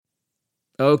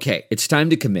Okay, it's time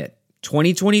to commit.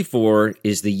 2024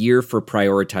 is the year for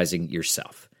prioritizing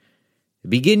yourself.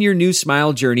 Begin your new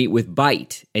smile journey with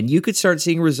Byte, and you could start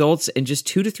seeing results in just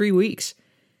 2 to 3 weeks.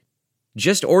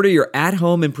 Just order your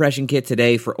at-home impression kit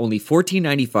today for only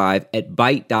 $14.95 at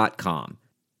Byte.com.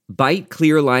 Byte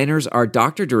clear liners are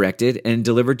doctor-directed and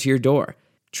delivered to your door.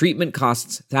 Treatment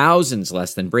costs thousands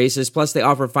less than braces, plus they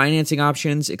offer financing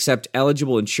options, accept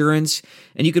eligible insurance,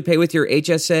 and you could pay with your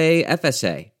HSA,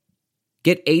 FSA.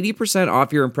 Get 80%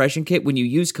 off your impression kit when you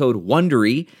use code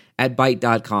WONDERY at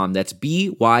Byte.com. That's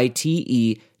BYTE.com.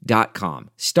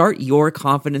 Start your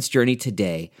confidence journey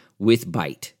today with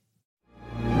Byte.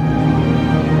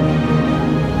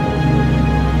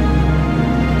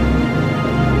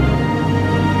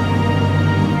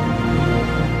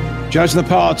 Judge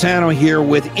Napolitano here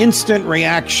with instant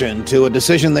reaction to a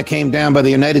decision that came down by the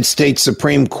United States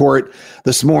Supreme Court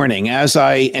this morning. As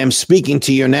I am speaking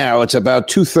to you now, it's about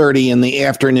 2:30 in the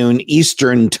afternoon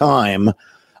Eastern time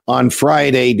on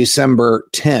Friday, December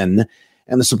 10.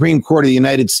 And the Supreme Court of the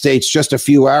United States just a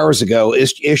few hours ago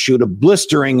issued a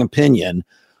blistering opinion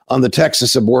on the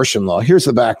Texas abortion law. Here's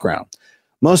the background.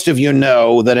 Most of you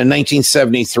know that in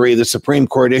 1973, the Supreme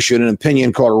Court issued an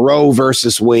opinion called Roe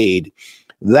versus Wade.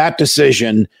 That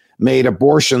decision made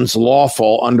abortions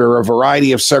lawful under a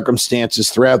variety of circumstances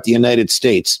throughout the United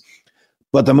States.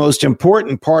 But the most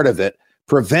important part of it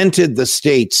prevented the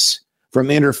states from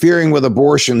interfering with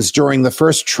abortions during the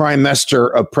first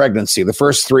trimester of pregnancy, the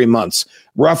first 3 months,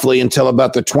 roughly until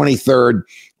about the 23rd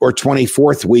or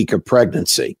 24th week of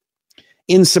pregnancy.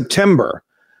 In September,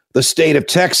 the state of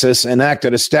Texas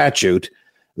enacted a statute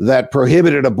that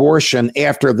prohibited abortion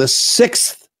after the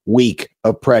 6th week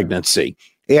of pregnancy,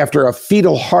 after a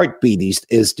fetal heartbeat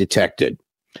is detected.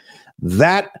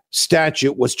 That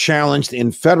statute was challenged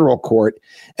in federal court,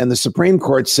 and the Supreme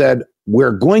Court said,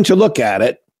 we're going to look at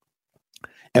it,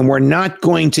 and we're not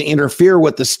going to interfere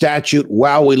with the statute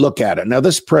while we look at it. Now,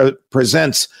 this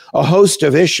presents a host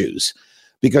of issues,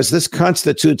 because this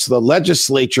constitutes the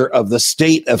legislature of the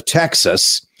state of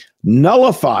Texas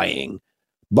nullifying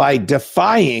by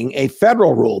defying a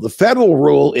federal rule. The federal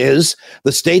rule is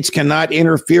the states cannot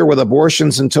interfere with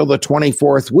abortions until the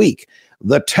 24th week.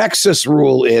 The Texas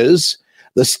rule is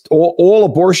all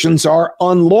abortions are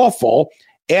unlawful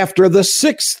after the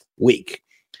 6th week.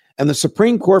 And the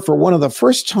Supreme Court, for one of the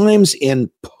first times in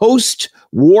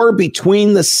post-war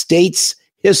between the states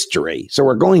history, so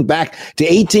we're going back to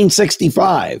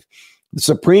 1865, the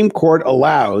Supreme Court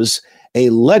allows a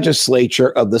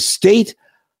legislature of the state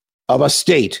of a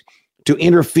state to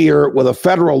interfere with a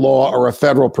federal law or a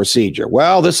federal procedure.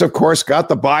 Well, this, of course, got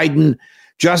the Biden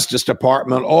Justice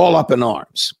Department all up in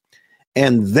arms.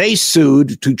 And they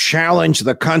sued to challenge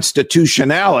the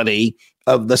constitutionality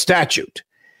of the statute.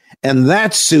 And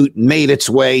that suit made its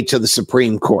way to the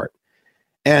Supreme Court.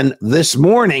 And this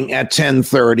morning at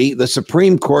 10:30, the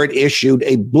Supreme Court issued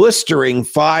a blistering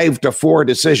 5-4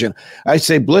 decision. I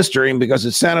say blistering because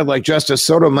it sounded like Justice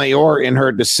Sotomayor in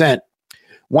her dissent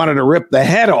wanted to rip the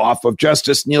head off of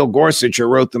Justice Neil Gorsuch, who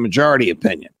wrote the majority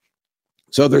opinion.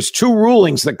 So there's 2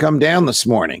 rulings that come down this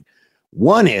morning.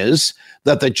 One is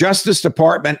that the Justice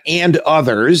Department and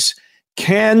others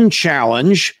can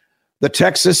challenge the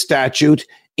Texas statute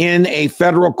in a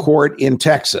federal court in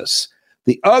Texas.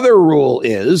 The other rule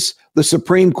is the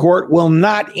Supreme Court will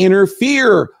not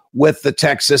interfere with the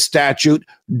Texas statute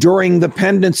during the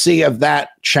pendency of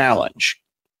that challenge.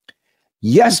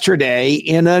 Yesterday,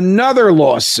 in another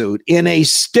lawsuit in a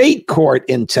state court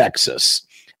in Texas,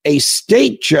 a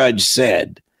state judge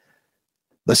said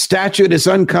the statute is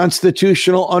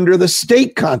unconstitutional under the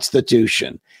state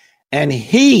constitution, and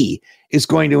he is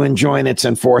going to enjoin its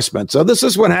enforcement. So this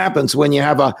is what happens when you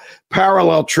have a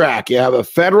parallel track. You have a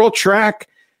federal track,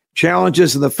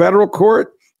 challenges in the federal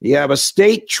court. You have a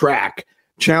state track,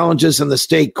 challenges in the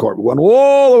state court. We went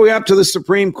all the way up to the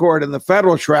Supreme Court in the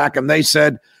federal track, and they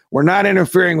said, we're not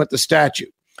interfering with the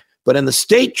statute. But in the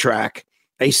state track,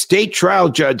 a state trial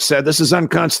judge said this is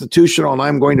unconstitutional and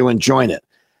I'm going to enjoin it.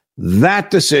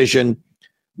 That decision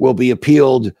will be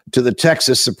appealed to the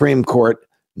Texas Supreme Court,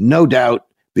 no doubt,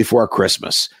 before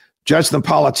Christmas. Judge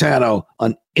Napolitano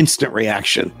on Instant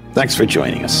Reaction. Thanks for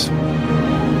joining us.